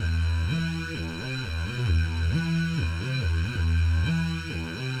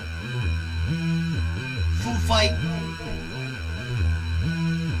fight.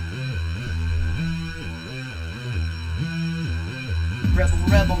 Rebel,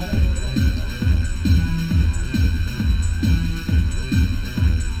 rebel.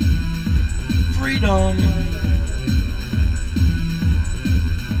 Freedom.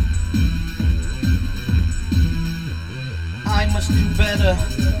 I must do better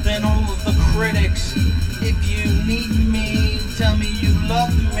than all of the critics. If you need me, tell me you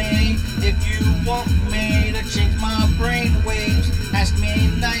love me. If you want me to change my brain waves, ask me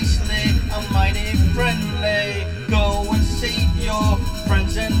nicely, I'm mighty friendly. Go and save your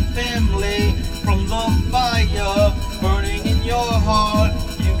friends and family from the fire burning in your heart.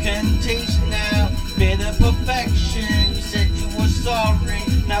 You can taste now bitter perfection. You said you were sorry,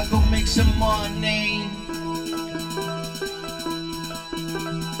 now go make some money.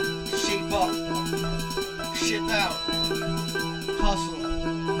 Shape up, ship out, hustle.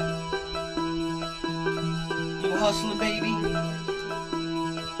 You hustler, baby.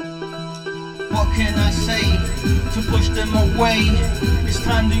 What can I say to push them away? It's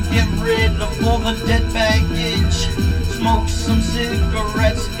time to get rid of all the dead baggage. Smoke some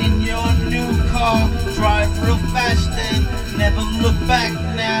cigarettes in your new car. Drive real fast and never look back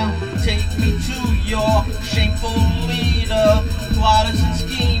now. Take me to your shameful leader. Plotters and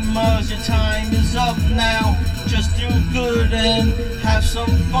schemers, your time is up now. Just do good and have some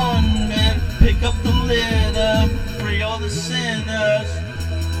fun and pick up the litter. Free all the sinners.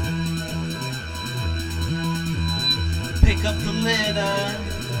 Pick up the litter,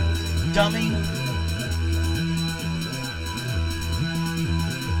 dummy.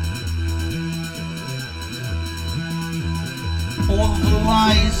 All of the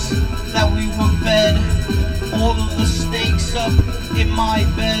lies that we were fed, all of the snakes up in my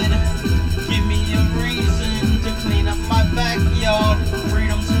bed. Give me a reason to clean up my backyard.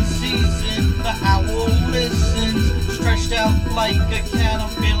 Freedom's in season, the owl listens. Stretched out like a cat, I'm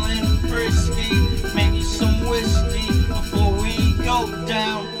feeling frisky. Maybe some whiskey before we go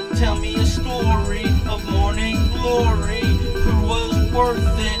down. Tell me a story of morning glory. Who was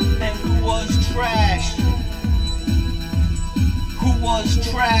worth it and who was trash? Who was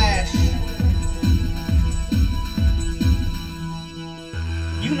trash?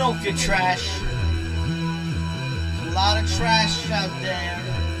 You know if you're trash. There's a lot of trash out there.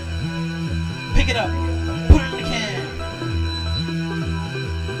 Pick it up.